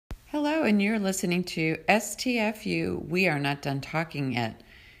Hello, and you're listening to STFU. We are not done talking yet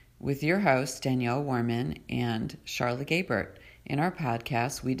with your hosts, Danielle Warman and Charlotte Gabert. In our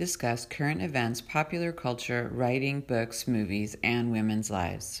podcast, we discuss current events, popular culture, writing, books, movies, and women's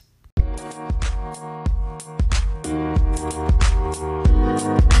lives.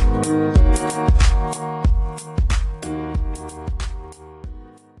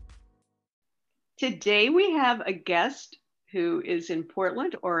 Today we have a guest who is in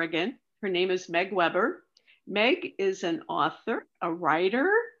Portland, Oregon. Her name is Meg Weber. Meg is an author, a writer,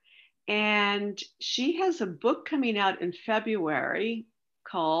 and she has a book coming out in February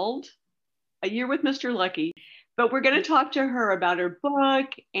called A Year with Mr. Lucky. But we're going to talk to her about her book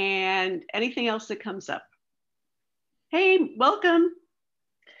and anything else that comes up. Hey, welcome.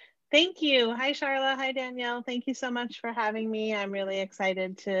 Thank you. Hi, Charla. Hi, Danielle. Thank you so much for having me. I'm really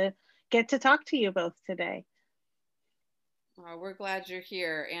excited to get to talk to you both today. We're glad you're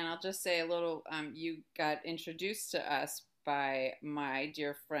here. And I'll just say a little, you got introduced to us by my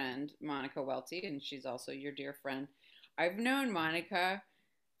dear friend, Monica Welty, and she's also your dear friend. I've known Monica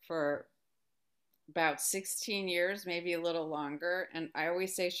for about 16 years, maybe a little longer. And I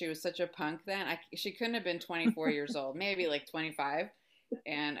always say she was such a punk then. She couldn't have been 24 years old, maybe like 25.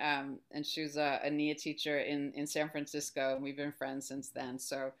 And she was a NIA teacher in San Francisco, and we've been friends since then.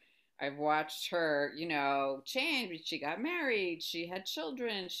 So I've watched her, change. She got married, she had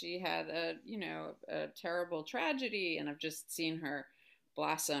children, she had a terrible tragedy, and I've just seen her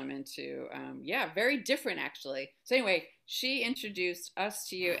blossom into, very different actually. So anyway, she introduced us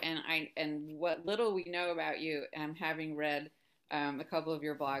to you, and what little we know about you, having read a couple of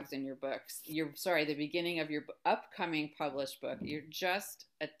your blogs and your books. The beginning of your upcoming published book. You're just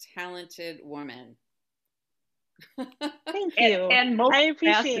a talented woman. Thank you. And I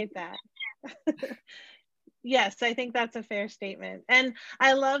appreciate that. Yes, I think that's a fair statement. And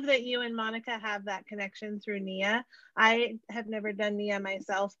I love that you and Monica have that connection through NIA. I have never done NIA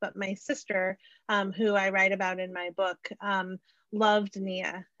myself, but my sister, who I write about in my book, loved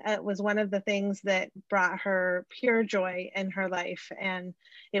NIA. It was one of the things that brought her pure joy in her life. And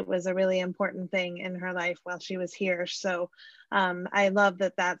it was a really important thing in her life while she was here. So I love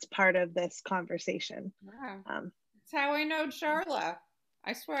that that's part of this conversation. Wow. That's how I know Charla.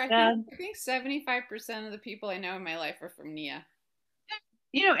 I swear, I think 75% of the people I know in my life are from NIA.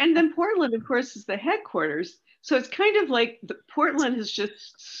 And then Portland, of course, is the headquarters. So it's kind of like Portland has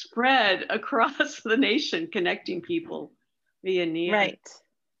just spread across the nation, connecting people via NIA. Right.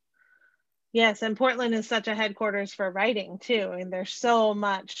 Yes, and Portland is such a headquarters for writing too. And there's so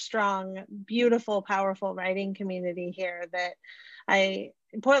much strong, beautiful, powerful writing community here that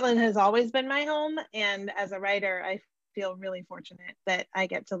Portland has always been my home. And as a writer, I feel really fortunate that I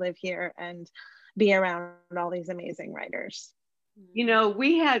get to live here and be around all these amazing writers.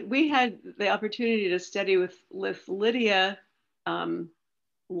 We had the opportunity to study with Lydia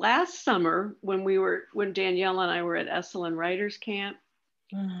last summer when Danielle and I were at Esalen Writers Camp,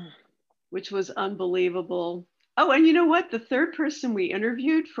 which was unbelievable. Oh, and you know what? The third person we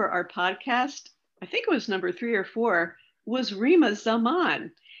interviewed for our podcast, I think it was number 3 or 4, was Rima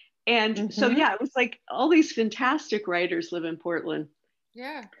Zaman. And so, it was like all these fantastic writers live in Portland.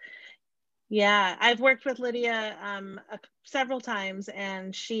 Yeah. Yeah, I've worked with Lydia several times,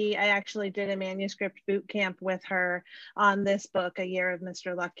 and I actually did a manuscript boot camp with her on this book, A Year of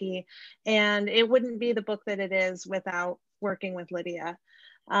Mr. Lucky. And it wouldn't be the book that it is without working with Lydia.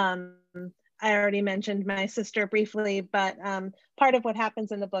 I already mentioned my sister briefly, but part of what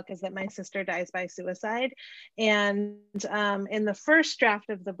happens in the book is that my sister dies by suicide. And in the first draft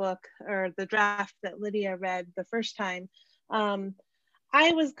of the book, or the draft that Lydia read the first time,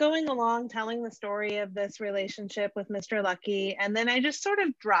 I was going along telling the story of this relationship with Mr. Lucky, and then I just sort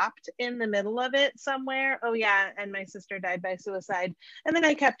of dropped in the middle of it somewhere, oh yeah, and my sister died by suicide. And then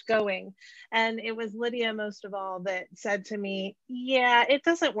I kept going. And it was Lydia, most of all, that said to me, yeah, it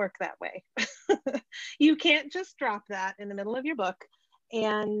doesn't work that way. You can't just drop that in the middle of your book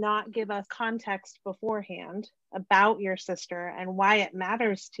and not give us context beforehand about your sister and why it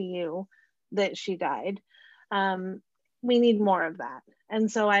matters to you that she died. We need more of that. And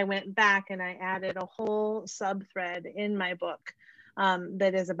so I went back and I added a whole sub-thread in my book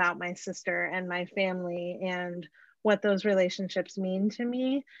that is about my sister and my family and what those relationships mean to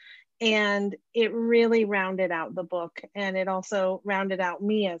me. And it really rounded out the book. And it also rounded out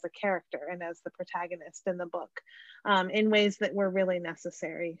me as a character and as the protagonist in the book in ways that were really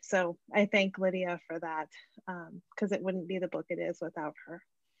necessary. So I thank Lydia for that, because it wouldn't be the book it is without her.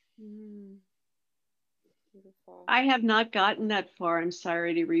 Beautiful. I have not gotten that far, I'm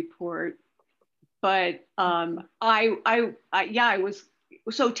sorry to report, but I was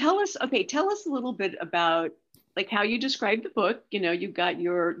So tell us a little bit about like how you describe the book. You know, you got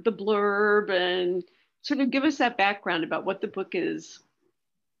the blurb and sort of give us that background about what the book is.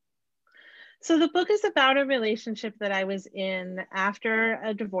 So the book is about a relationship that I was in after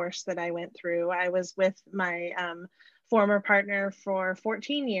a divorce that I went through. I was with my former partner for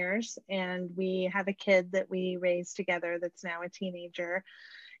 14 years, and we have a kid that we raised together that's now a teenager.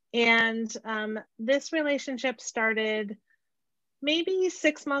 And this relationship started maybe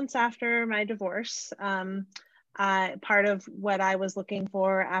 6 months after my divorce. Part of what I was looking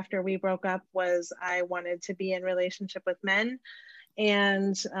for after we broke up was I wanted to be in relationship with men,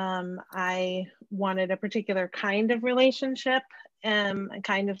 and I wanted a particular kind of relationship, a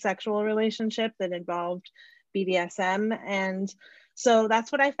kind of sexual relationship that involved BDSM. And so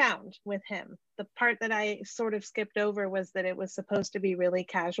that's what I found with him. The part that I sort of skipped over was that it was supposed to be really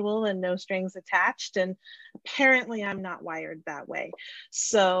casual and no strings attached. And apparently I'm not wired that way.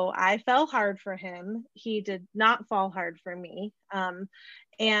 So I fell hard for him. He did not fall hard for me.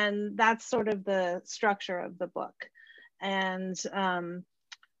 And that's sort of the structure of the book. And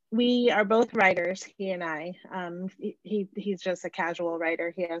we are both writers, he and I. He's just a casual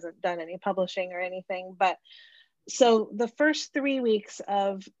writer. He hasn't done any publishing or anything. But so the first 3 weeks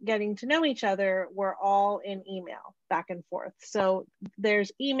of getting to know each other were all in email back and forth. So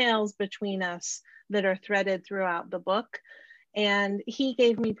there's emails between us that are threaded throughout the book. And he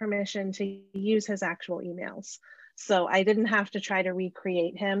gave me permission to use his actual emails. So I didn't have to try to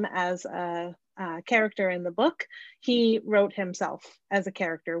recreate him as a character in the book. He wrote himself as a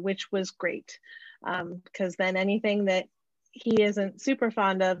character, which was great. Because then anything that he isn't super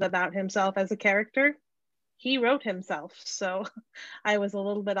fond of about himself as a character, he wrote himself. So I was a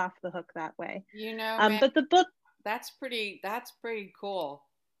little bit off the hook that way. You know, but the book, that's pretty cool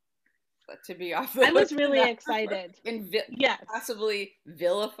to be off the I was really excited. And yes. Possibly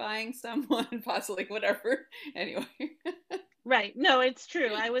vilifying someone, possibly whatever. Anyway. Right. No, it's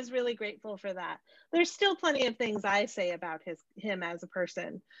true. I was really grateful for that. There's still plenty of things I say about him as a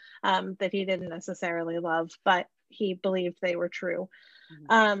person that he didn't necessarily love, but he believed they were true.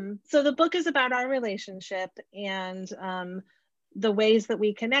 So the book is about our relationship and the ways that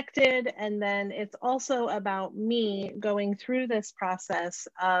we connected. And then it's also about me going through this process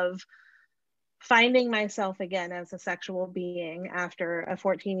of finding myself again as a sexual being after a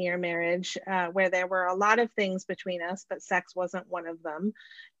 14-year marriage where there were a lot of things between us, but sex wasn't one of them.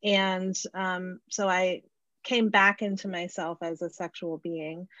 And so I came back into myself as a sexual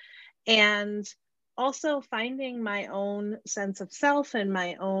being, and also finding my own sense of self and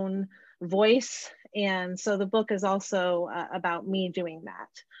my own voice. And so the book is also about me doing that.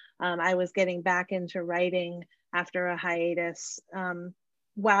 I was getting back into writing after a hiatus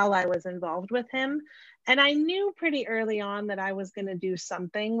while I was involved with him. And I knew pretty early on that I was going to do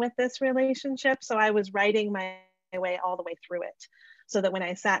something with this relationship. So I was writing my way all the way through it, so that when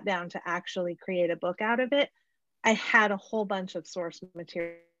I sat down to actually create a book out of it, I had a whole bunch of source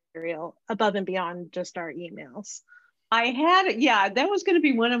material above and beyond just our emails. That was going to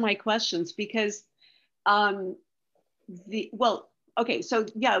be one of my questions, because your book,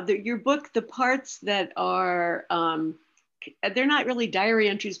 the parts that are they're not really diary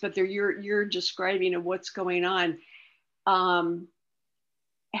entries, but they're you're describing of what's going on,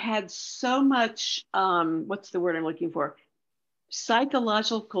 had so much what's the word I'm looking for,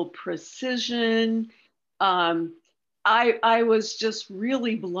 psychological precision. I was just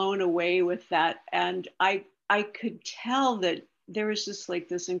really blown away with that, and I could tell that there was just like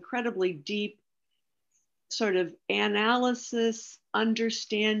this incredibly deep sort of analysis,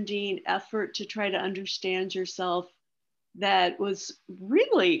 understanding, effort to try to understand yourself that was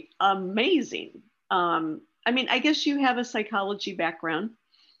really amazing. I mean, I guess you have a psychology background,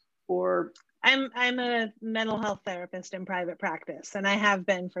 or I'm a mental health therapist in private practice, and I have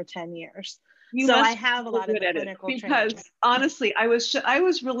been for 10 years. So I have a lot of clinical because training. Honestly, I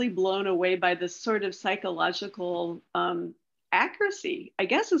was really blown away by the sort of psychological accuracy, I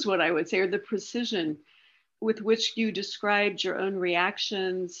guess is what I would say, or the precision with which you described your own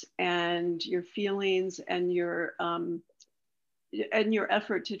reactions and your feelings and your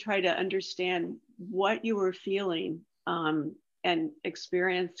effort to try to understand what you were feeling and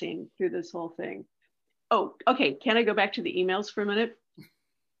experiencing through this whole thing. Oh, okay. Can I go back to the emails for a minute?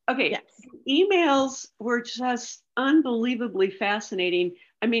 Okay. Yes. Emails were just unbelievably fascinating.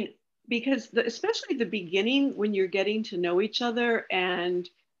 I mean, because especially the beginning, when you're getting to know each other and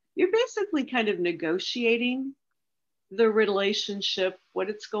you're basically kind of negotiating the relationship, what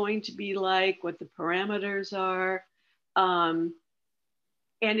it's going to be like, what the parameters are. And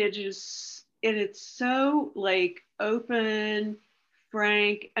it's so like open,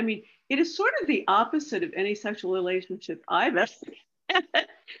 frank. I mean, it is sort of the opposite of any sexual relationship I've ever had,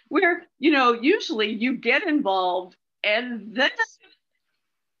 where, usually you get involved and then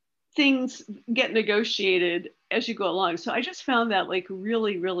things get negotiated as you go along. So I just found that like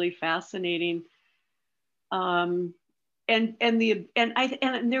really, really fascinating. And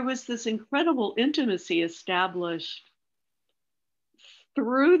there was this incredible intimacy established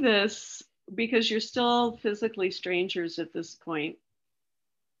through this, because you're still physically strangers at this point.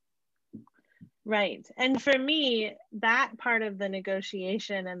 Right. And for me, that part of the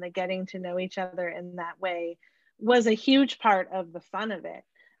negotiation and the getting to know each other in that way was a huge part of the fun of it.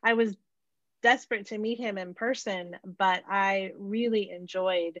 I was desperate to meet him in person, but I really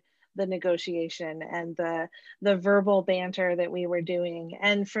enjoyed the negotiation and the verbal banter that we were doing.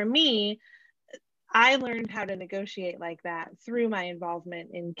 And for me, I learned how to negotiate like that through my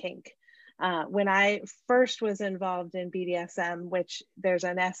involvement in kink. When I first was involved in BDSM, which there's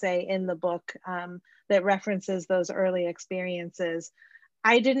an essay in the book that references those early experiences,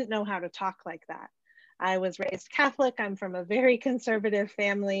 I didn't know how to talk like that. I was raised Catholic. I'm from a very conservative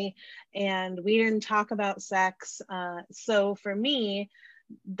family, and we didn't talk about sex. So for me,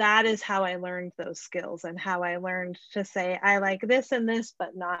 that is how I learned those skills, and how I learned to say, I like this and this,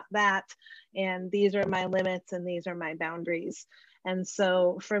 but not that. And these are my limits and these are my boundaries. And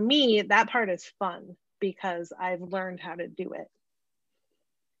so for me, that part is fun because I've learned how to do it.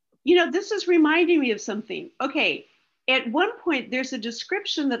 This is reminding me of something. Okay. At one point, there's a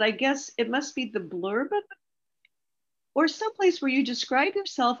description that I guess it must be the blurb or someplace where you describe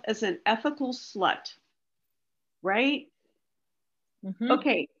yourself as an ethical slut, right? Mm-hmm.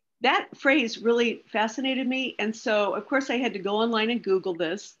 Okay, that phrase really fascinated me. And so, of course, I had to go online and Google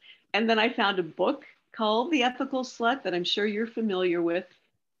this. And then I found a book called The Ethical Slut that I'm sure you're familiar with.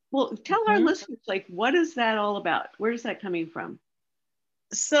 Well, tell our listeners, like, what is that all about? Where is that coming from?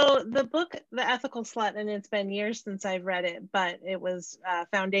 So the book, The Ethical Slut, and it's been years since I've read it, but it was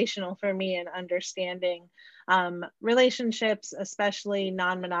foundational for me in understanding relationships, especially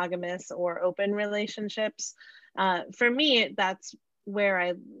non-monogamous or open relationships. For me, that's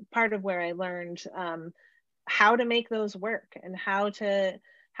part of where I learned how to make those work, and how to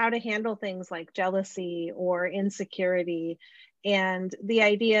handle things like jealousy or insecurity, and the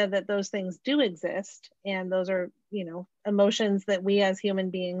idea that those things do exist, and those are, emotions that we as human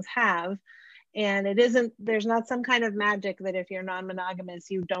beings have. And there's not some kind of magic that if you're non-monogamous,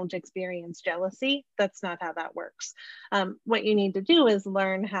 you don't experience jealousy. That's not how that works. What you need to do is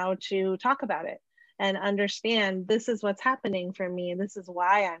learn how to talk about it and understand, this is what's happening for me. This is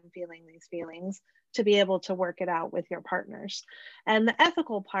why I'm feeling these feelings, to be able to work it out with your partners. And the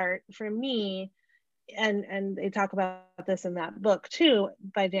ethical part for me, and they talk about this in that book too,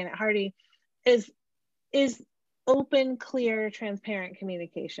 by Janet Hardy, is open, clear, transparent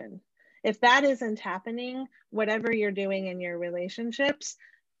communication. If that isn't happening, whatever you're doing in your relationships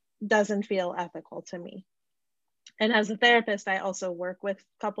doesn't feel ethical to me. And as a therapist, I also work with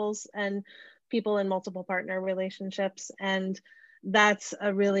couples and people in multiple partner relationships. And that's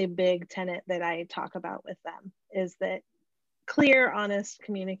a really big tenet that I talk about with them, is that clear, honest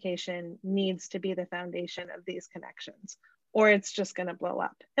communication needs to be the foundation of these connections, or it's just going to blow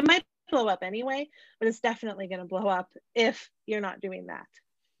up. It might blow up anyway, but it's definitely going to blow up if you're not doing that.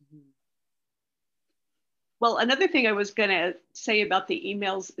 Well, another thing I was going to say about the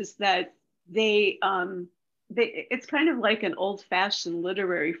emails is that it's kind of like an old-fashioned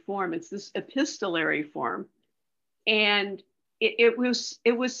literary form. It's this epistolary form, and it was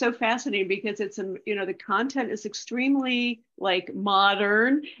so fascinating because it's the content is extremely like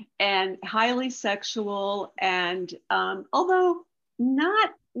modern and highly sexual, and although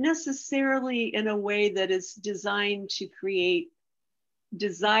not necessarily in a way that is designed to create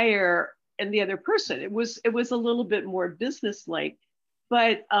desire in the other person. It was a little bit more businesslike,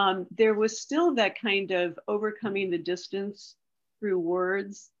 but there was still that kind of overcoming the distance through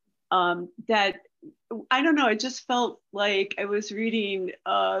words that, I don't know, it just felt like I was reading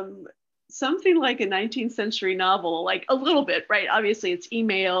something like a 19th century novel, like a little bit, right? Obviously it's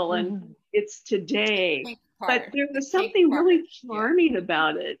email and it's today, but there was something really charming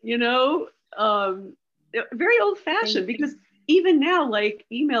about it, very old fashioned, because even now, like,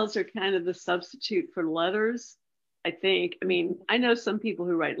 emails are kind of the substitute for letters, I think. I mean, I know some people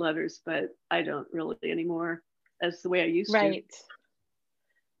who write letters, but I don't really anymore as the way I used to. Right.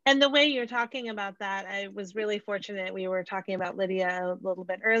 And the way you're talking about that, I was really fortunate. We were talking about Lydia a little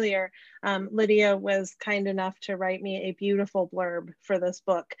bit earlier. Lydia was kind enough to write me a beautiful blurb for this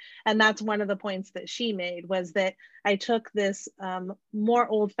book. And that's one of the points that she made, was that I took this more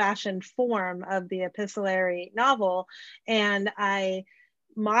old-fashioned form of the epistolary novel, and I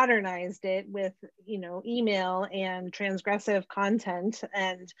modernized it with, you know, email and transgressive content,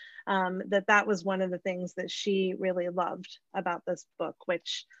 and that was one of the things that she really loved about this book,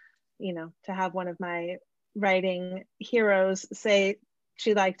 which, you know, to have one of my writing heroes say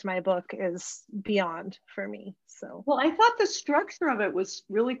she liked my book is beyond for me. So, well, I thought the structure of it was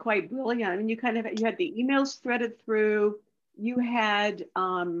really quite brilliant. I mean, you had the emails threaded through, you had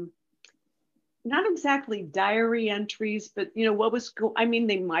not exactly diary entries, but you know what was I mean,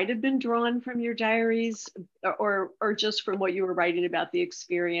 they might have been drawn from your diaries, or just from what you were writing about the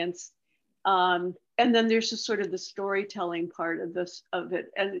experience. And then there's just sort of the storytelling part of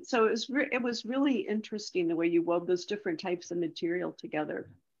it, and so it was really interesting the way you wove those different types of material together.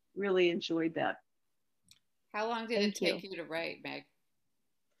 Really enjoyed that. How long did it take you to write, Meg?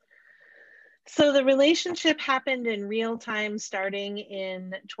 So the relationship happened in real time starting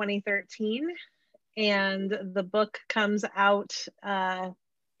in 2013, and the book comes out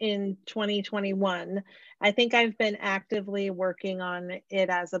in 2021. I think I've been actively working on it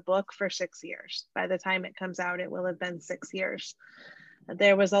as a book for 6 years. By the time it comes out, it will have been 6 years.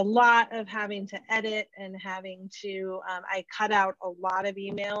 There was a lot of having to edit and having to, I cut out a lot of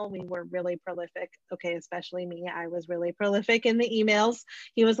email. We were really prolific. Okay, especially me. I was really prolific in the emails.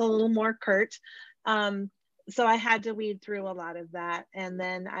 He was a little more curt. So I had to weed through a lot of that. And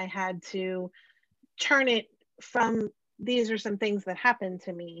then I had to turn it from, these are some things that happened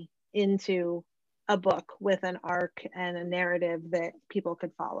to me, into a book with an arc and a narrative that people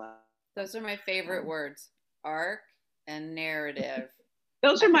could follow. Those are my favorite words, arc and narrative.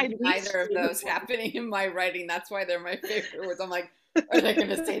 Those are my neither of those happening in my writing. That's why they're my favorite words. I'm like, are they going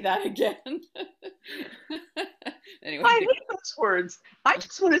to say that again? Anyway, I hate those words. I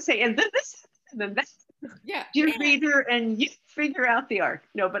just want to say, and then this, and then that. Yeah, dear reader, and you figure out the arc.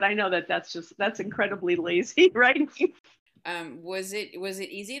 No, but I know that's incredibly lazy, right? Was it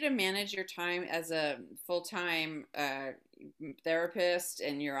easy to manage your time as a full-time therapist,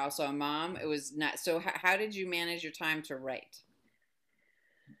 and you're also a mom? It was not. So how did you manage your time to write?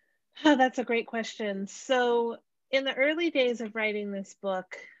 Oh, that's a great question. So in the early days of writing this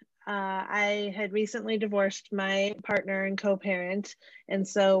book, I had recently divorced my partner and co-parent, and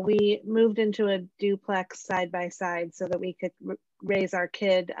so we moved into a duplex side by side so that we could raise our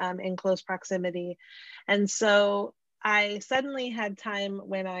kid in close proximity. And so I suddenly had time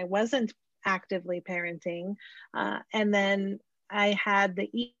when I wasn't actively parenting, and then I had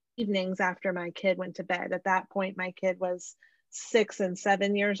the evenings after my kid went to bed. At that point, my kid was 6 and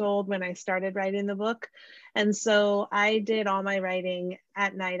 7 years old when I started writing the book. And so I did all my writing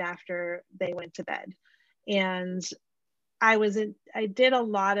at night after they went to bed. And I did a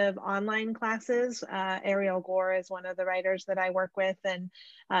lot of online classes. Ariel Gore is one of the writers that I work with, and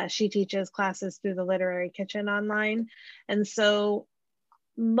she teaches classes through the Literary Kitchen online. And so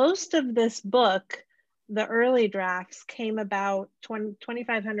most of this book, the early drafts, came about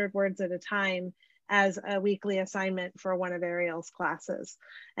 2,500 words at a time as a weekly assignment for one of Ariel's classes.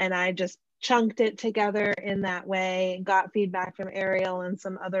 And I just chunked it together in that way, got feedback from Ariel and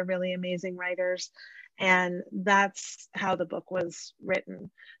some other really amazing writers. And that's how the book was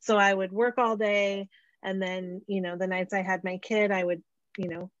written. So I would work all day, and then, you know, the nights I had my kid, I would, you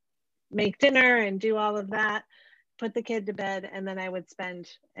know, make dinner and do all of that, put the kid to bed, and then I would spend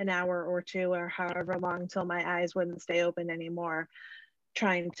an hour or two or however long till my eyes wouldn't stay open anymore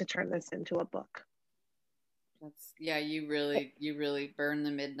trying to turn this into a book. Yeah, you really burn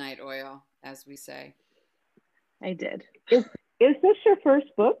the midnight oil, as we say. I did. Is this your first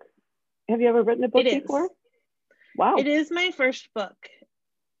book? Have you ever written a book before? Wow. It is my first book.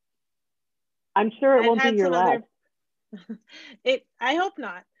 I'm sure it won't be your last. I hope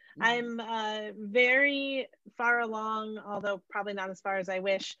not. I'm very far along, although probably not as far as I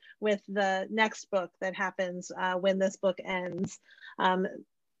wish, with the next book that happens when this book ends.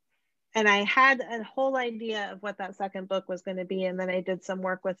 And I had a whole idea of what that second book was going to be. And then I did some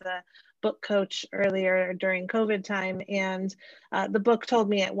work with a book coach earlier during COVID time. And the book told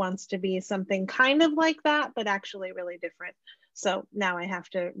me it wants to be something kind of like that, but actually really different. So now I have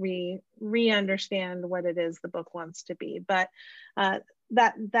to re-understand what it is the book wants to be. But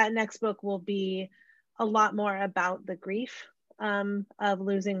that next book will be a lot more about the grief of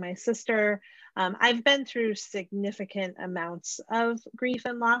losing my sister. I've been through significant amounts of grief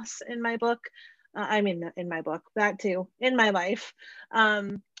and loss in my book. In my book, that too, in my life.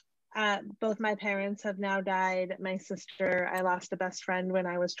 both my parents have now died. My sister, I lost a best friend when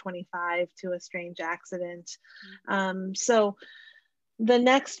I was 25 to a strange accident. So the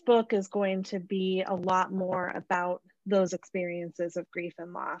next book is going to be a lot more about those experiences of grief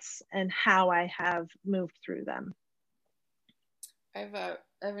and loss and how I have moved through them. I have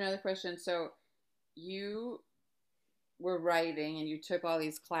another question. So you were writing and you took all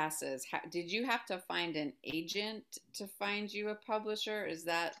these classes. Did you have to find an agent to find you a publisher? Is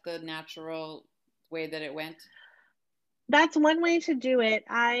that the natural way that it went? That's one way to do it.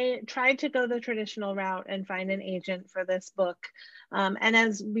 I tried to go the traditional route and find an agent for this book. And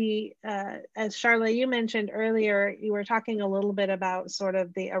as Charla, you mentioned earlier, you were talking a little bit about sort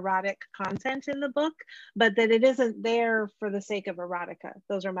of the erotic content in the book, but that it isn't there for the sake of erotica.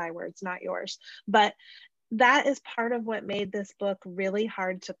 Those are my words, not yours. But that is part of what made this book really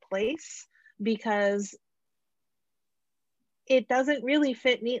hard to place, because it doesn't really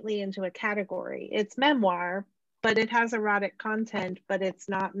fit neatly into a category. It's memoir, but it has erotic content, but it's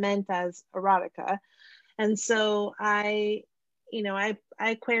not meant as erotica. And so I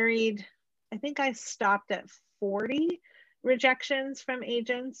queried, I think I stopped at 40 rejections from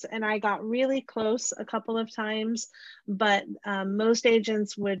agents, and I got really close a couple of times, but most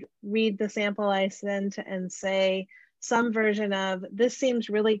agents would read the sample I sent and say some version of, this seems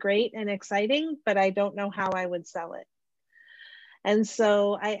really great and exciting, but I don't know how I would sell it. And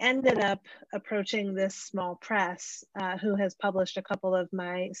so I ended up approaching this small press who has published a couple of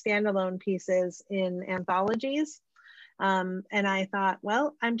my standalone pieces in anthologies. And I thought,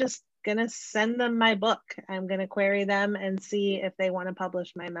 well, I'm just going to send them my book. I'm going to query them and see if they want to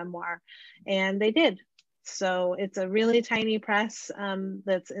publish my memoir. And they did. So it's a really tiny press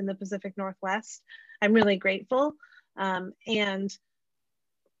that's in the Pacific Northwest. I'm really grateful. And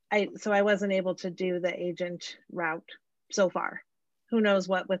so I wasn't able to do the agent route so far. Who knows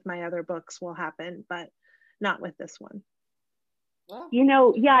what with my other books will happen, but not with this one. You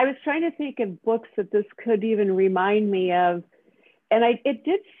know, yeah, I was trying to think of books that this could even remind me of. And it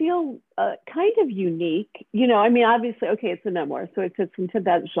did feel kind of unique. You know, I mean, obviously, okay, it's a memoir, so it fits into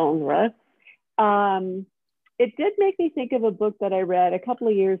that genre. It did make me think of a book that I read a couple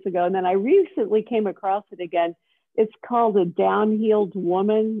of years ago, and then I recently came across it again. It's called A Down-Heeled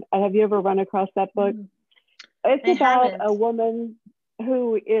Woman. Have you ever run across that book? It's about a woman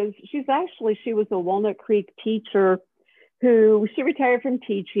who she was a Walnut Creek teacher who she retired from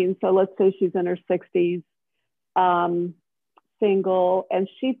teaching. So let's say she's in her 60s, single, and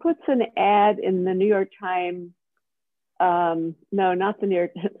she puts an ad in the New York Times. No, not the New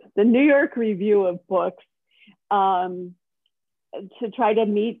York, the New York Review of Books, to try to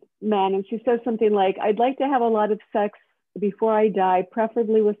meet men. And she says something like, I'd like to have a lot of sex before I die,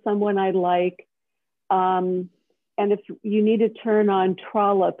 preferably with someone I like. And if you need to turn on,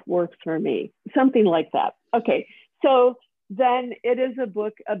 Trollope works for me, something like that. Okay, so then it is a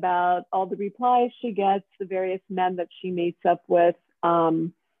book about all the replies she gets, the various men that she meets up with.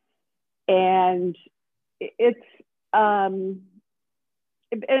 And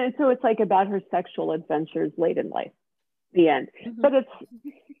so it's like about her sexual adventures late in life, the end. Mm-hmm. But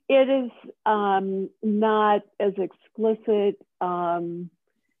it is not as explicit.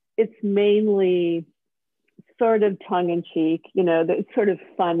 It's mainly sort of tongue-in-cheek, you know, it's sort of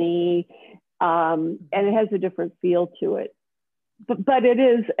funny, and it has a different feel to it. But it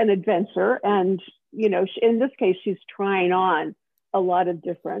is an adventure, and, you know, in this case, she's trying on a lot of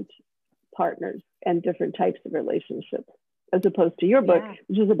different partners and different types of relationships, as opposed to your book,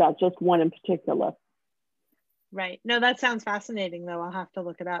 which is about just one in particular. Right. No, that sounds fascinating, though. I'll have to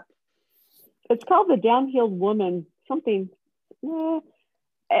look it up. It's called The Down-Heeled Woman, something,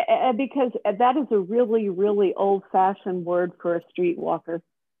 because that is a really, really old-fashioned word for a streetwalker.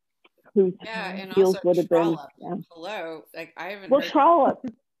 Whose and heels also would have trollop. been. Hello, like I haven't. Well, trollop.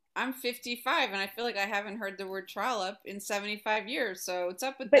 I'm 55, and I feel like I haven't heard the word trollop in 75 years. So what's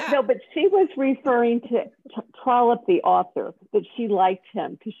up with but, that? No, but she was referring to Trollope, the author, that she liked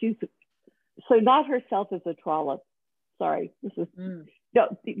him because so not herself as a Trollope. Sorry, this is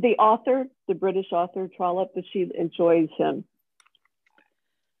no the author, the British author Trollope, that she enjoys him.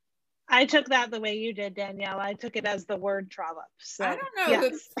 I took that the way you did, Danielle. I took it as the word trollop. So I don't know who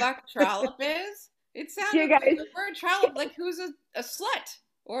the fuck trollop is. It sounded like the word trollop, like who's a slut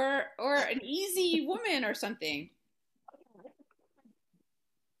or an easy woman or something.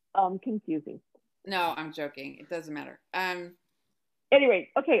 Confusing. No, I'm joking. It doesn't matter. Anyway,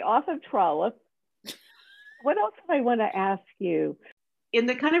 okay, off of Trollope. What else do I want to ask you? In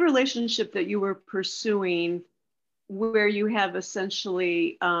the kind of relationship that you were pursuing, where you have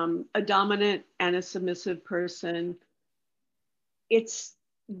essentially a dominant and a submissive person, it's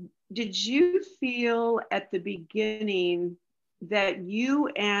did you feel at the beginning that you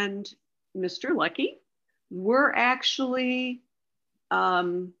and Mr. Lucky were actually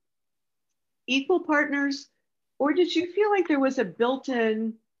equal partners, or did you feel like there was a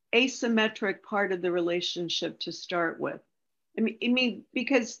built-in asymmetric part of the relationship to start with? I mean,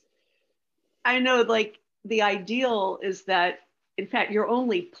 because I know like the ideal is that, in fact, you're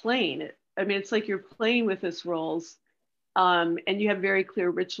only playing it. I mean, it's like you're playing with this roles, and you have very clear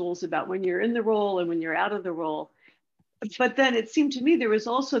rituals about when you're in the role and when you're out of the role. But then it seemed to me there was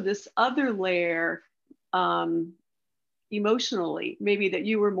also this other layer, um, emotionally, maybe that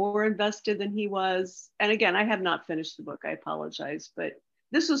you were more invested than he was. And again, I have not finished the book, I apologize, but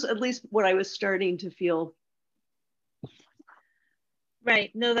this was at least what I was starting to feel.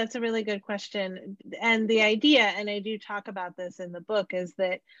 Right. No, that's a really good question. And the idea, and I do talk about this in the book, is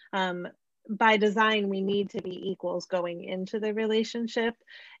that by design, we need to be equals going into the relationship.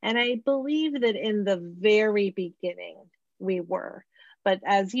 And I believe that in the very beginning, we were. But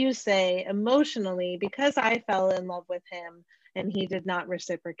as you say, emotionally, because I fell in love with him and he did not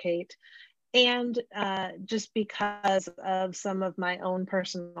reciprocate, and just because of some of my own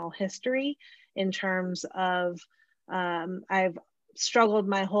personal history in terms of I've struggled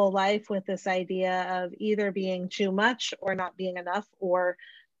my whole life with this idea of either being too much or not being enough, or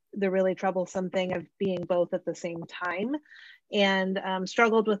the really troublesome thing of being both at the same time, and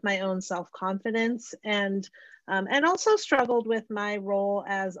struggled with my own self-confidence, and also struggled with my role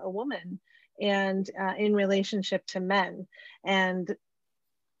as a woman and in relationship to men. And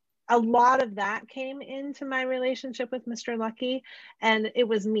a lot of that came into my relationship with Mr. Lucky, and it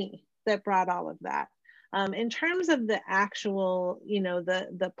was me that brought all of that. In terms of the actual,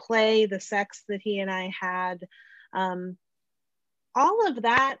 the play, the sex that he and I had, all of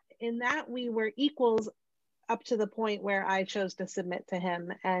that, in that we were equals up to the point where I chose to submit to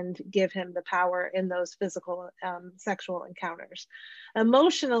him and give him the power in those physical, sexual encounters.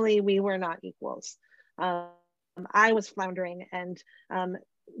 Emotionally, we were not equals. I was floundering and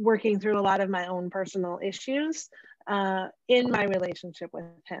working through a lot of my own personal issues in my relationship with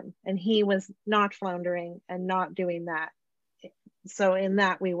him, and he was not floundering and not doing that. So in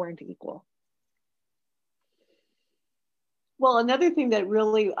that, we weren't equal. Well, another thing that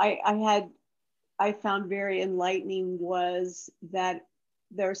really I found very enlightening was that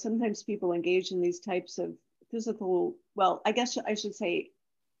there are sometimes people engaged in these types of physical, well, I guess I should say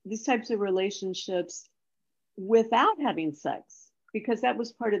these types of relationships without having sex, because that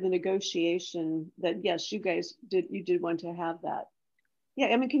was part of the negotiation that, yes, you did want to have that. Yeah,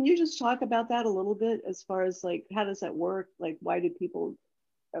 I mean, can you just talk about that a little bit as far as like, how does that work? Like, why do people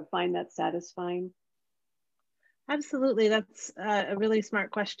find that satisfying? Absolutely. That's a really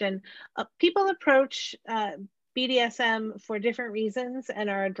smart question. People approach BDSM for different reasons and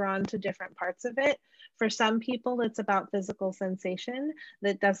are drawn to different parts of it. For some people, it's about physical sensation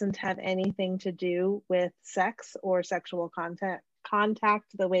that doesn't have anything to do with sex or sexual contact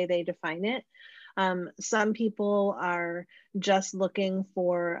the way they define it. Some people are just looking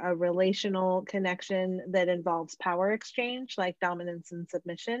for a relational connection that involves power exchange, like dominance and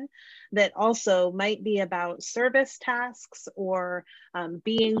submission, that also might be about service tasks or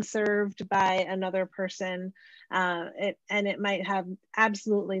being served by another person. And it might have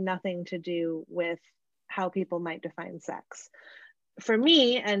absolutely nothing to do with how people might define sex. For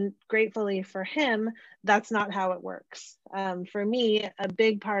me, and gratefully for him, that's not how it works. For me, a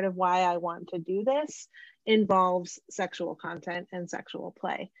big part of why I want to do this involves sexual content and sexual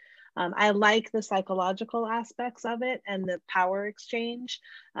play. I like the psychological aspects of it and the power exchange,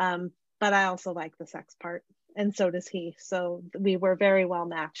 but I also like the sex part, and so does he. So we were very well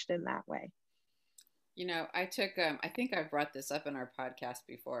matched in that way. I took, I think I've brought this up in our podcast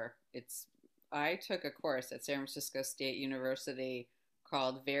before. I took a course at San Francisco State University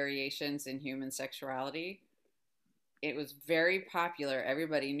called Variations in Human Sexuality. It was very popular.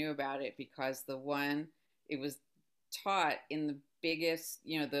 Everybody knew about it because it was taught in the biggest,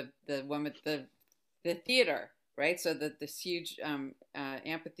 the one with the theater, right? So this huge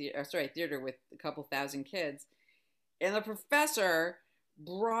theater with a couple thousand kids. And the professor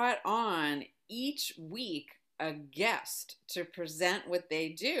brought on each week a guest to present what they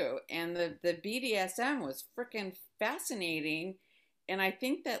do, and the BDSM was freaking fascinating. And I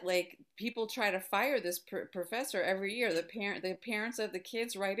think that like people try to fire this professor every year. The parents of the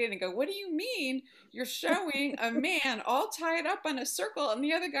kids write in and go, "What do you mean you're showing a man all tied up on a circle and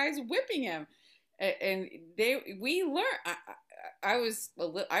the other guy's whipping him?" And we learned. I was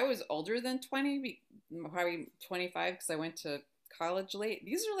older than 20, probably 25, because I went to college late.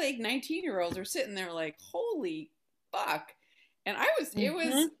 These are like 19-year-olds are sitting there like, holy fuck. And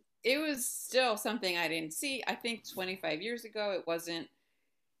it it was still something I didn't see. I think 25 years ago, it wasn't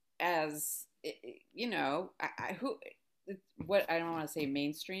as, you know, who, what, I don't want to say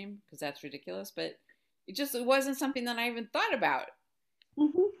mainstream because that's ridiculous, but it wasn't something that I even thought about.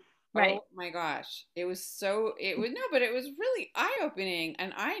 Mhm. Right. Oh my gosh. It was so, it was, no, but it was really eye opening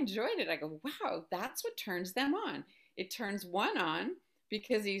and I enjoyed it. I go, wow, that's what turns them on. It turns one on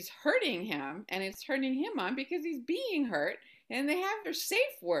because he's hurting him, and it's turning him on because he's being hurt, and they have their safe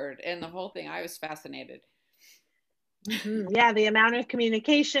word and the whole thing. I was fascinated. Yeah, the amount of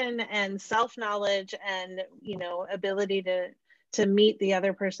communication and self-knowledge and, ability to meet the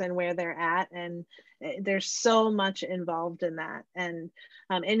other person where they're at, and there's so much involved in that. And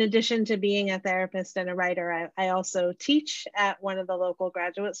in addition to being a therapist and a writer, I also teach at one of the local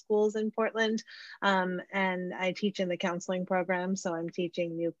graduate schools in Portland, and I teach in the counseling program. So I'm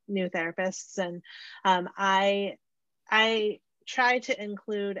teaching new therapists, and I try to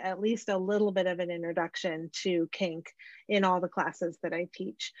include at least a little bit of an introduction to kink in all the classes that I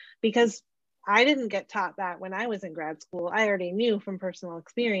teach, because I didn't get taught that when I was in grad school. I already knew from personal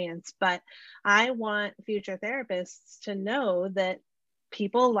experience, but I want future therapists to know that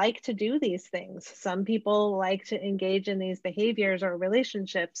people like to do these things. Some people like to engage in these behaviors or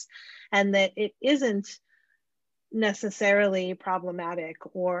relationships, and that it isn't necessarily problematic,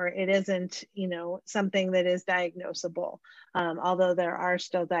 or it isn't, something that is diagnosable. Although there are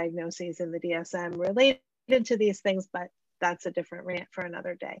still diagnoses in the DSM related to these things, but that's a different rant for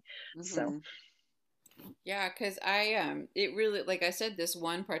another day. So, Yeah, because it really, like I said, this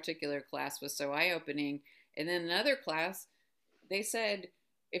one particular class was so eye opening. And then another class, they said,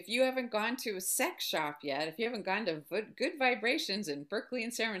 if you haven't gone to a sex shop yet, if you haven't gone to Good Vibrations in Berkeley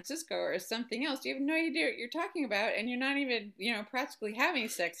and San Francisco or something else, you have no idea what you're talking about, and you're not even, practically having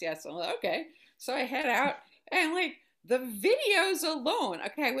sex yet. So I'm like, okay. So I head out, and like the videos alone.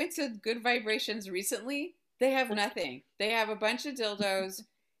 Okay, I went to Good Vibrations recently. They have nothing. They have a bunch of dildos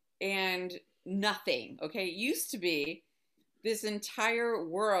and nothing. Okay, it used to be this entire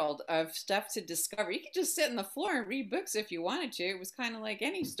world of stuff to discover. You could just sit on the floor and read books if you wanted to. It was kind of like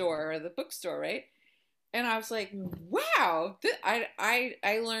any store or the bookstore, right? And I was like, wow,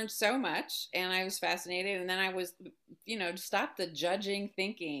 I learned so much, and I was fascinated. And then I was, stop the judging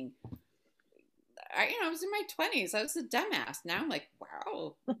thinking. I was in my 20s. I was a dumbass. Now I'm like,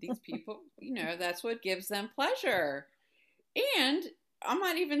 wow, these people, that's what gives them pleasure. And I'm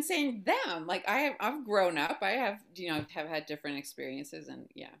not even saying them. Like I've grown up. I have, have had different experiences, and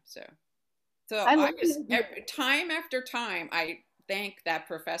yeah. So I I love just time after time I thank that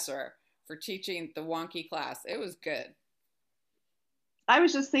professor for teaching the wonky class. It was good. I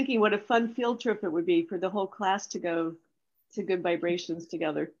was just thinking what a fun field trip it would be for the whole class to go to Good Vibrations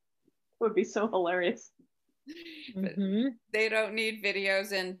together. It would be so hilarious. But they don't need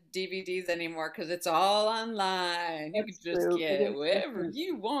videos and DVDs anymore because it's all online. You can That's just true. It get is whatever different.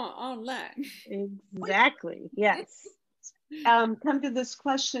 you want online. exactly. Yes. Come to this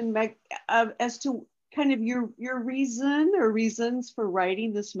question, Meg, as to kind of your reason or reasons for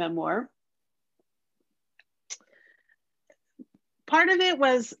writing this memoir. Part of it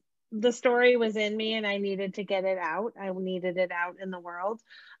was the story was in me and I needed to get it out. I needed it out in the world.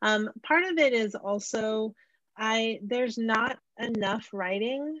 Part of it is also there's not enough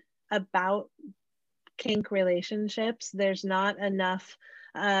writing about kink relationships. There's not enough.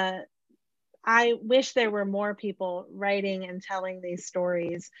 I wish there were more people writing and telling these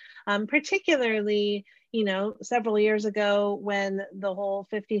stories, particularly, several years ago when the whole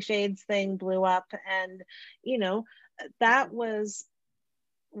 50 Shades thing blew up, and, that was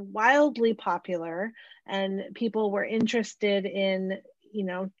wildly popular, and people were interested in,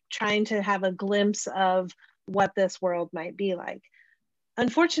 trying to have a glimpse of what this world might be like.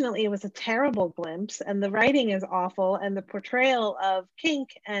 Unfortunately, it was a terrible glimpse, and the writing is awful, and the portrayal of kink,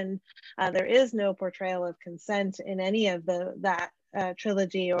 and there is no portrayal of consent in any of that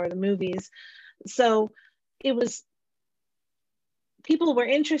trilogy or the movies. So it was, people were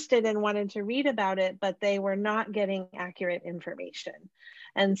interested and wanted to read about it, but they were not getting accurate information.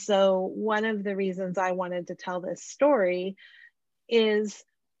 And so one of the reasons I wanted to tell this story is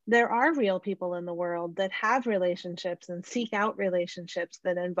there are real people in the world that have relationships and seek out relationships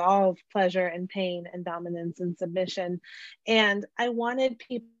that involve pleasure and pain and dominance and submission. And I wanted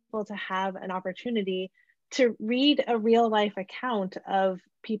people to have an opportunity to read a real life account of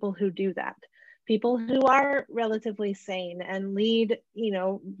people who do that. People who are relatively sane and lead,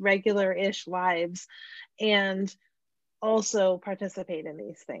 regular-ish lives, and also participate in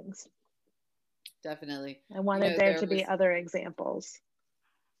these things. Definitely. I wanted there to be other examples.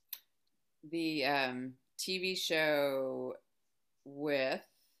 The TV show with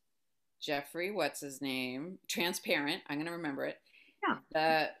Jeffrey, what's his name? Transparent. I'm gonna remember it.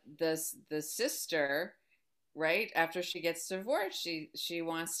 Yeah. The sister, right after she gets divorced, she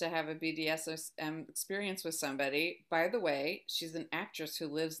wants to have a BDSM experience with somebody. By the way, she's an actress who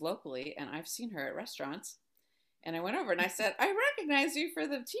lives locally, and I've seen her at restaurants. And I went over and I said, I recognize you for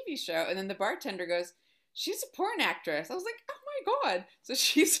the TV show. And then the bartender goes, she's a porn actress. I was like, oh my God. So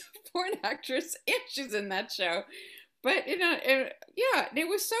she's a porn actress and she's in that show. But yeah, it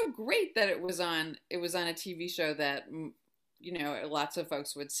was so great that it was on a TV show that lots of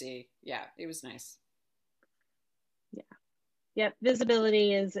folks would see. Yeah, it was nice. Yeah. Yep.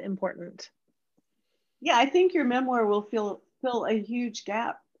 Visibility is important. Yeah, I think your memoir will fill a huge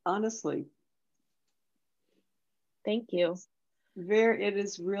gap, honestly. Thank you.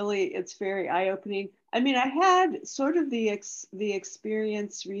 It's very eye-opening. I mean, I had sort of the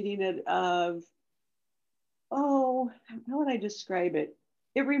experience reading it of, oh, how would I describe it?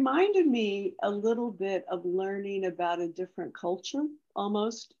 It reminded me a little bit of learning about a different culture,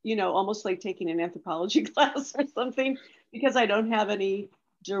 almost like taking an anthropology class or something, because I don't have any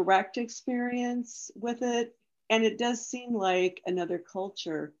direct experience with it. And it does seem like another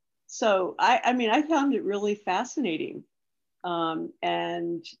culture. So I mean, I found it really fascinating.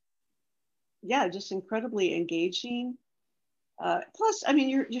 And yeah, just incredibly engaging. Plus, I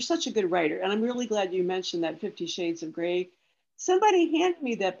mean, you're such a good writer, and I'm really glad you mentioned that 50 Shades of Grey. Somebody handed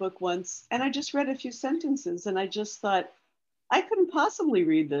me that book once, and I just read a few sentences, and I just thought, I couldn't possibly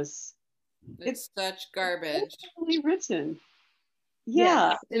read this. It's such garbage. Totally written.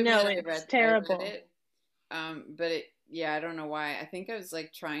 Yeah. Yes. No, it's terrible. I read it, but yeah, I don't know why. I think I was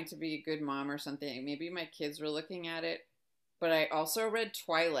like trying to be a good mom or something. Maybe my kids were looking at it, but I also read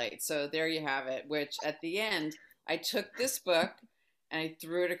Twilight. So there you have it, which at the end, I took this book and I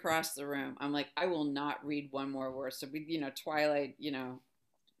threw it across the room. I'm like, I will not read one more word. So Twilight, yeah,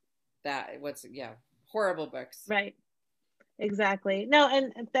 horrible books. Right. Exactly. No,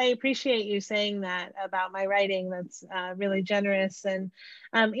 and I appreciate you saying that about my writing. That's really generous. And,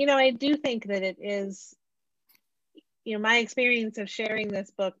 I do think that it is, my experience of sharing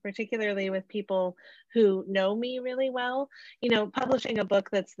this book, particularly with people who know me really well, publishing a book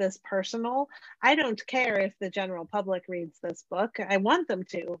that's this personal, I don't care if the general public reads this book. I want them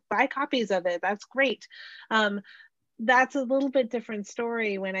to buy copies of it. That's great. That's a little bit different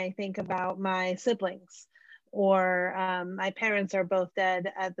story when I think about my siblings, or my parents are both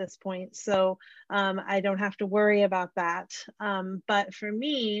dead at this point. So I don't have to worry about that. But for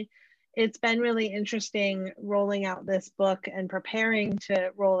me, it's been really interesting rolling out this book and preparing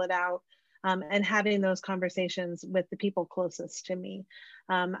to roll it out, and having those conversations with the people closest to me.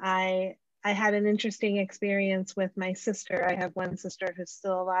 I had an interesting experience with my sister. I have one sister who's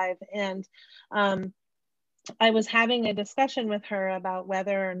still alive, and I was having a discussion with her about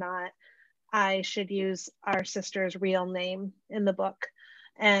whether or not I should use our sister's real name in the book.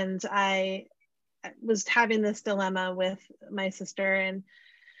 And I was having this dilemma with my sister,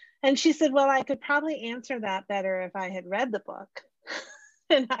 and she said, well, I could probably answer that better if I had read the book.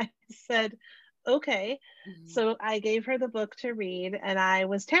 And I said, okay. Mm-hmm. So I gave her the book to read, and I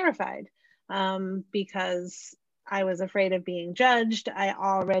was terrified because I was afraid of being judged. I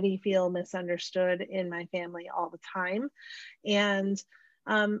already feel misunderstood in my family all the time. And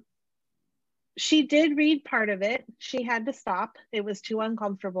she did read part of it. She had to stop. It was too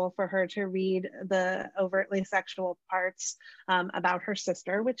uncomfortable for her to read the overtly sexual parts about her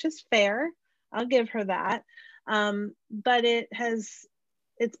sister, which is fair. I'll give her that. But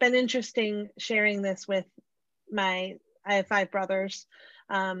it's been interesting sharing this with I have 5 brothers,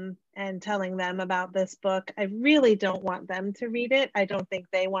 and telling them about this book. I really don't want them to read it. I don't think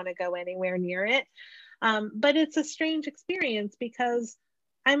they want to go anywhere near it. But it's a strange experience because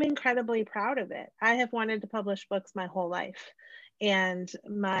I'm incredibly proud of it. I have wanted to publish books my whole life, and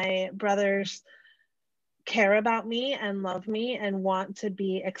my brothers care about me and love me and want to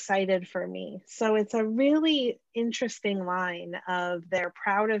be excited for me. So it's a really interesting line of they're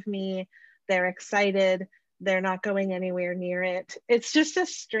proud of me, they're excited, they're not going anywhere near it. It's just a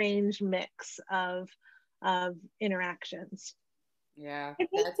strange mix of interactions. Yeah, go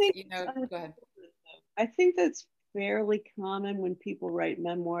ahead. I think that's fairly common when people write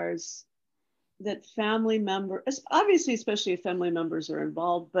memoirs, that family members, obviously, especially if family members are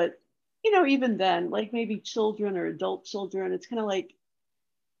involved, but even then, like maybe children or adult children, it's kind of like,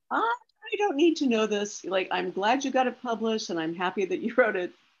 I don't need to know this. Like, I'm glad you got it published, and I'm happy that you wrote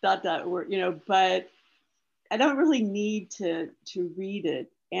it, or but I don't really need to read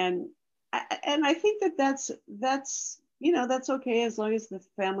it. And I think that's that's okay, as long as the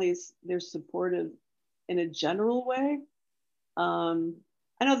families, they're supportive in a general way.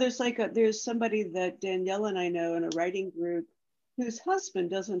 I know there's somebody that Danielle and I know in a writing group whose husband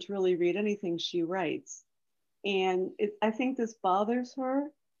doesn't really read anything she writes. And I think this bothers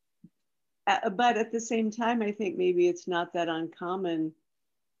her. But at the same time, I think maybe it's not that uncommon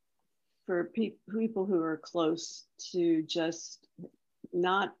for people who are close to just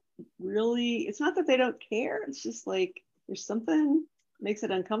not really, it's not that they don't care. It's just like there's something makes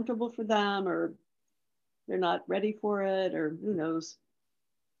it uncomfortable for them, or they're not ready for it, or who knows.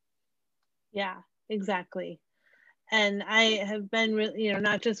 Yeah, exactly. And I have been really,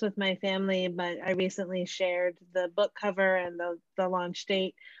 not just with my family, but I recently shared the book cover and the launch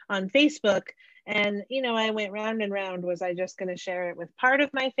date on Facebook. And, I went round and round. Was I just going to share it with part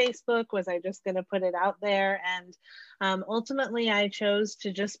of my Facebook? Was I just going to put it out there? And ultimately, I chose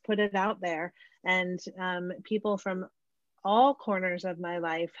to just put it out there. And people from all corners of my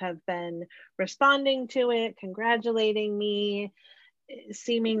life have been responding to it, congratulating me,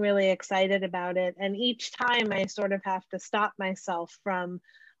 seeming really excited about it. And each time I sort of have to stop myself from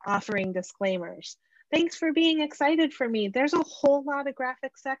offering disclaimers. Thanks for being excited for me. There's a whole lot of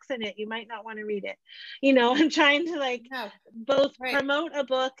graphic sex in it. You might not want to read it. I'm trying to both promote a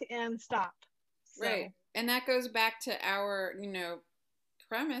book and stop. So. Right. And that goes back to our,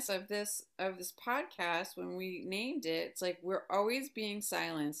 premise of this podcast when we named it. It's like we're always being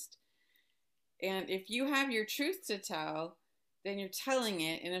silenced. And if you have your truth to tell, then you're telling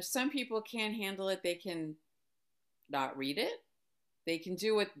it. And if some people can't handle it, they can not read it. They can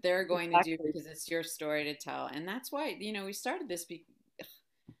do what they're going to do because it's your story to tell. And that's why, we started this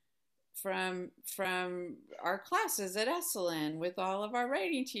from our classes at Esalen with all of our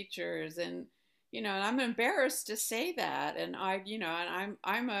writing teachers. And, and I'm embarrassed to say that. And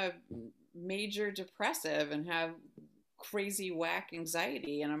I'm a major depressive and have crazy whack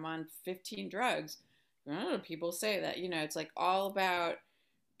anxiety, and I'm on 15 drugs. I don't know, people say that, it's like all about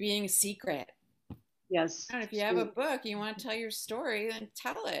being a secret. Yes. And if you have a book, you want to tell your story, then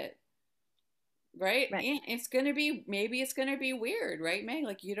tell it. Right? And maybe it's going to be weird, right, Meg?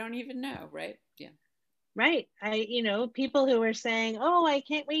 Like you don't even know, right? Yeah. Right. People who are saying, oh, I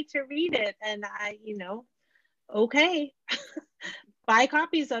can't wait to read it. And okay. Buy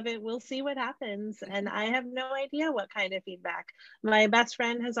copies of it. We'll see what happens. And I have no idea what kind of feedback. My best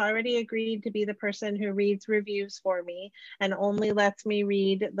friend has already agreed to be the person who reads reviews for me and only lets me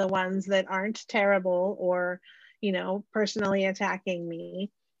read the ones that aren't terrible or, personally attacking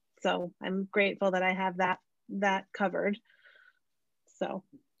me. So I'm grateful that I have that covered. So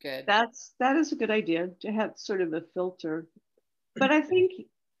good. That is a good idea to have sort of a filter. But I think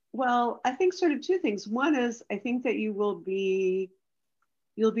sort of two things. One is I think that you'll be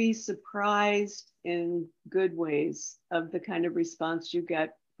surprised in good ways of the kind of response you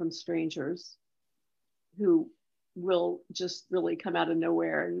get from strangers who will just really come out of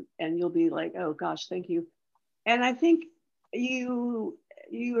nowhere, and you'll be like, oh gosh, thank you. And I think you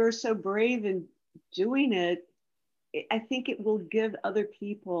are so brave in doing it. I think it will give other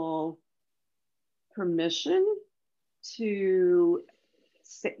people permission to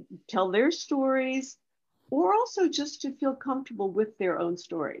tell their stories, or also just to feel comfortable with their own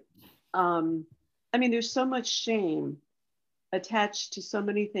story. There's so much shame attached to so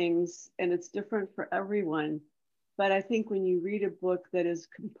many things, and it's different for everyone. But I think when you read a book that is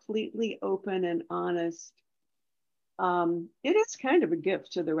completely open and honest, it is kind of a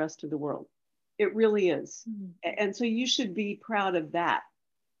gift to the rest of the world. It really is. Mm-hmm. And so you should be proud of that.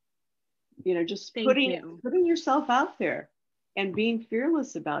 Just putting yourself out there and being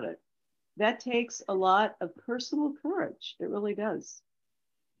fearless about it. That takes a lot of personal courage. It really does.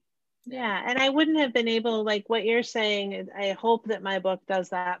 Yeah. And I wouldn't have been able, like what you're saying, I hope that my book does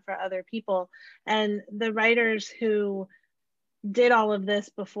that for other people. And the writers who did all of this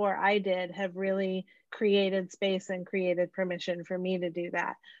before I did have really created space and created permission for me to do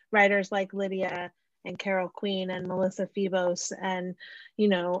that. Writers like Lydia and Carol Queen and Melissa Febos and,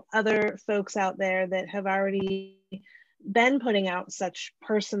 other folks out there that have already been putting out such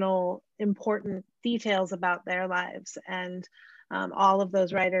personal, important details about their lives. And all of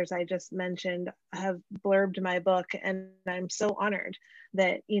those writers I just mentioned have blurbed my book. And I'm so honored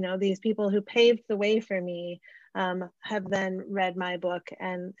that, these people who paved the way for me have then read my book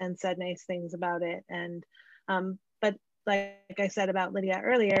and said nice things about it. And but like I said about Lydia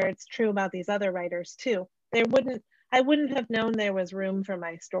earlier, it's true about these other writers too. I wouldn't have known there was room for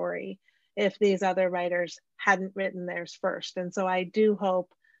my story if these other writers hadn't written theirs first. And so I do hope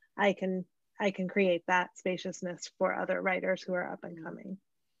I can create that spaciousness for other writers who are up and coming.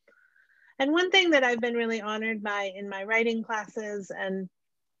 And one thing that I've been really honored by in my writing classes and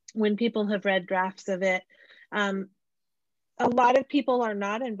when people have read drafts of it, a lot of people are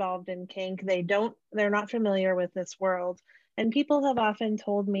not involved in kink. They're not familiar with this world. And people have often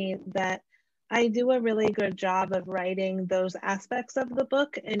told me that I do a really good job of writing those aspects of the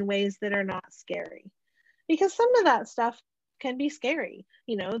book in ways that are not scary. Because some of that stuff can be scary,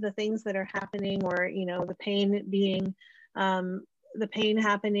 the things that are happening, or, the pain being, the pain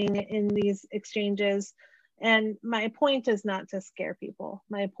happening in these exchanges. And my point is not to scare people.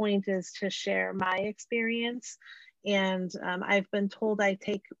 My point is to share my experience. And I've been told I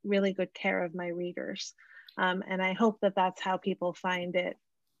take really good care of my readers. And I hope that that's how people find it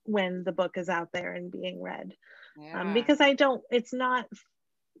when the book is out there and being read. Yeah. Because it's not,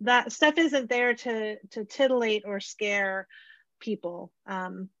 that stuff isn't there to titillate or scare people.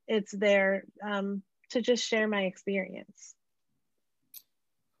 It's there to just share my experience.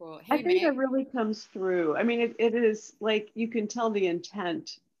 Cool. Hey, I think Meg. that really comes through. I mean, it is like, you can tell the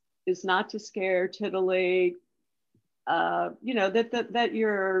intent is not to scare, titillate, that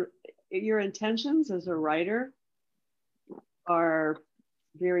your intentions as a writer are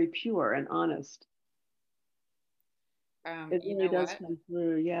very pure and honest. It really does come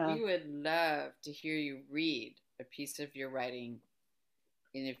through. Yeah. We would love to hear you read a piece of your writing.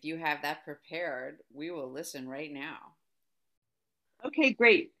 And if you have that prepared, we will listen right now. Okay,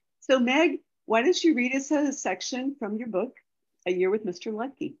 great. So Meg, why don't you read us a section from your book, A Year with Mr.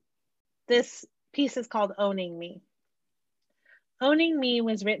 Lucky? This piece is called Owning Me. Owning me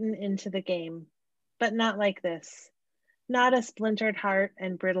was written into the game, but not like this. Not a splintered heart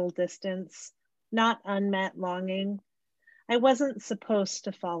and brittle distance, not unmet longing. I wasn't supposed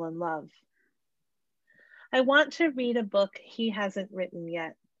to fall in love. I want to read a book he hasn't written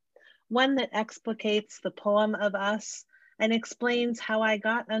yet, one that explicates the poem of us and explains how I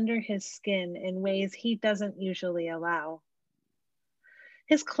got under his skin in ways he doesn't usually allow.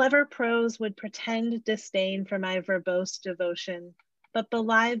 His clever prose would pretend disdain for my verbose devotion, but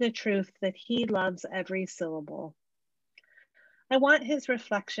belie the truth that he loves every syllable. I want his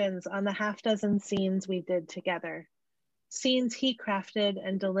reflections on the half-dozen scenes we did together, scenes he crafted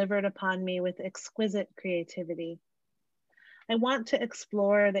and delivered upon me with exquisite creativity. I want to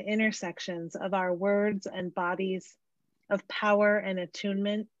explore the intersections of our words and bodies, of power and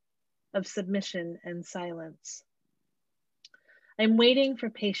attunement, of submission and silence. I'm waiting for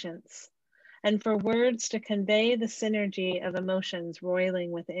patience and for words to convey the synergy of emotions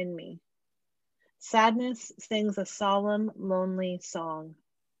roiling within me. Sadness sings a solemn, lonely song.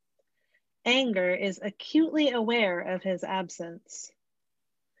 Anger is acutely aware of his absence.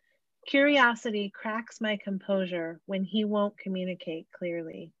 Curiosity cracks my composure when he won't communicate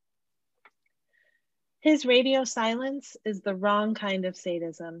clearly. His radio silence is the wrong kind of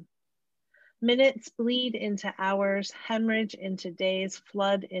sadism. Minutes bleed into hours, hemorrhage into days,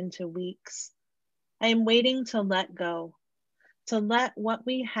 flood into weeks. I am waiting to let go, to let what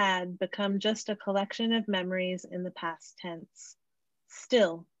we had become just a collection of memories in the past tense.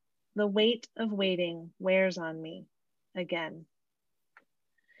 Still, the weight of waiting wears on me again.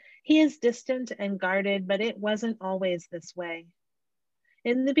 He is distant and guarded, but it wasn't always this way.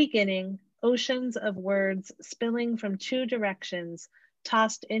 In the beginning, oceans of words spilling from two directions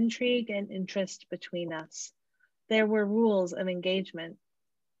tossed intrigue and interest between us. There were rules of engagement,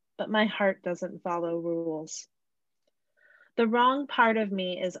 but my heart doesn't follow rules. The wrong part of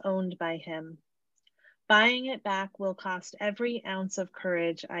me is owned by him. Buying it back will cost every ounce of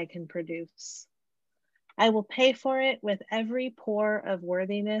courage I can produce. I will pay for it with every pore of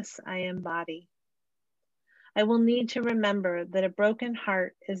worthiness I embody. I will need to remember that a broken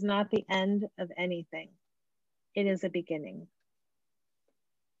heart is not the end of anything. It is a beginning.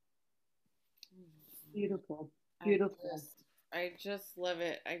 Beautiful. Beautiful. I just love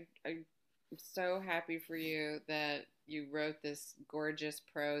it. I'm so happy for you that you wrote this gorgeous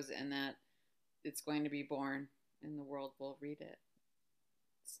prose and that it's going to be born and the world will read it.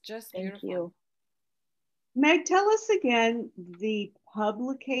 It's just beautiful. Thank you. Meg, tell us again the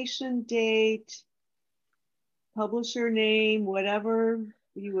publication date, publisher name, whatever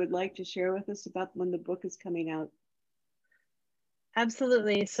you would like to share with us about when the book is coming out.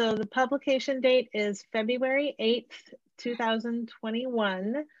 Absolutely. So the publication date is February 8th,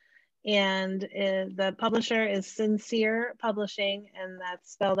 2021. And the publisher is Sincere Publishing, and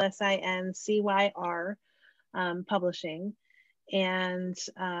that's spelled SINCYR Publishing. And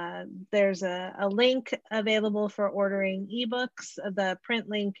there's a link available for ordering ebooks. The print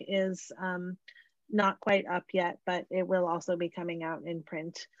link is not quite up yet, but it will also be coming out in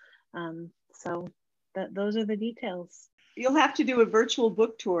print. So those are the details. You'll have to do a virtual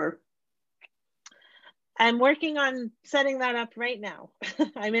book tour. I'm working on setting that up right now.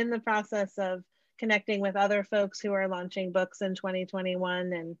 I'm in the process of connecting with other folks who are launching books in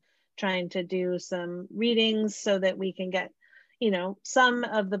 2021 and trying to do some readings so that we can get, some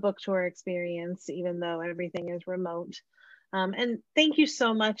of the book tour experience, even though everything is remote. And thank you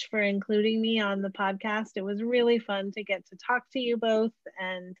so much for including me on the podcast. It was really fun to get to talk to you both.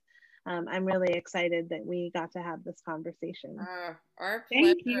 And I'm really excited that we got to have this conversation. Our pleasure.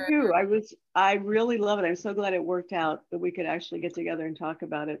 Thank you. I really love it. I'm so glad it worked out that we could actually get together and talk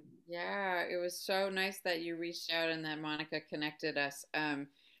about it. Yeah, it was so nice that you reached out and that Monica connected us.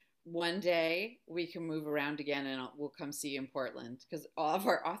 One day we can move around again and we'll come see you in Portland because all of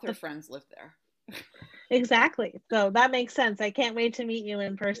our author friends live there. Exactly. So that makes sense. I can't wait to meet you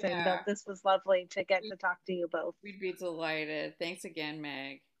in person, but this was lovely to get to talk to you both. We'd be delighted. Thanks again,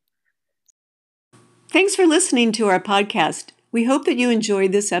 Meg. Thanks for listening to our podcast. We hope that you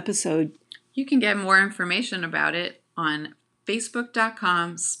enjoyed this episode. You can get more information about it on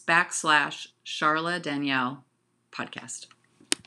facebook.com/Charla Danielle podcast.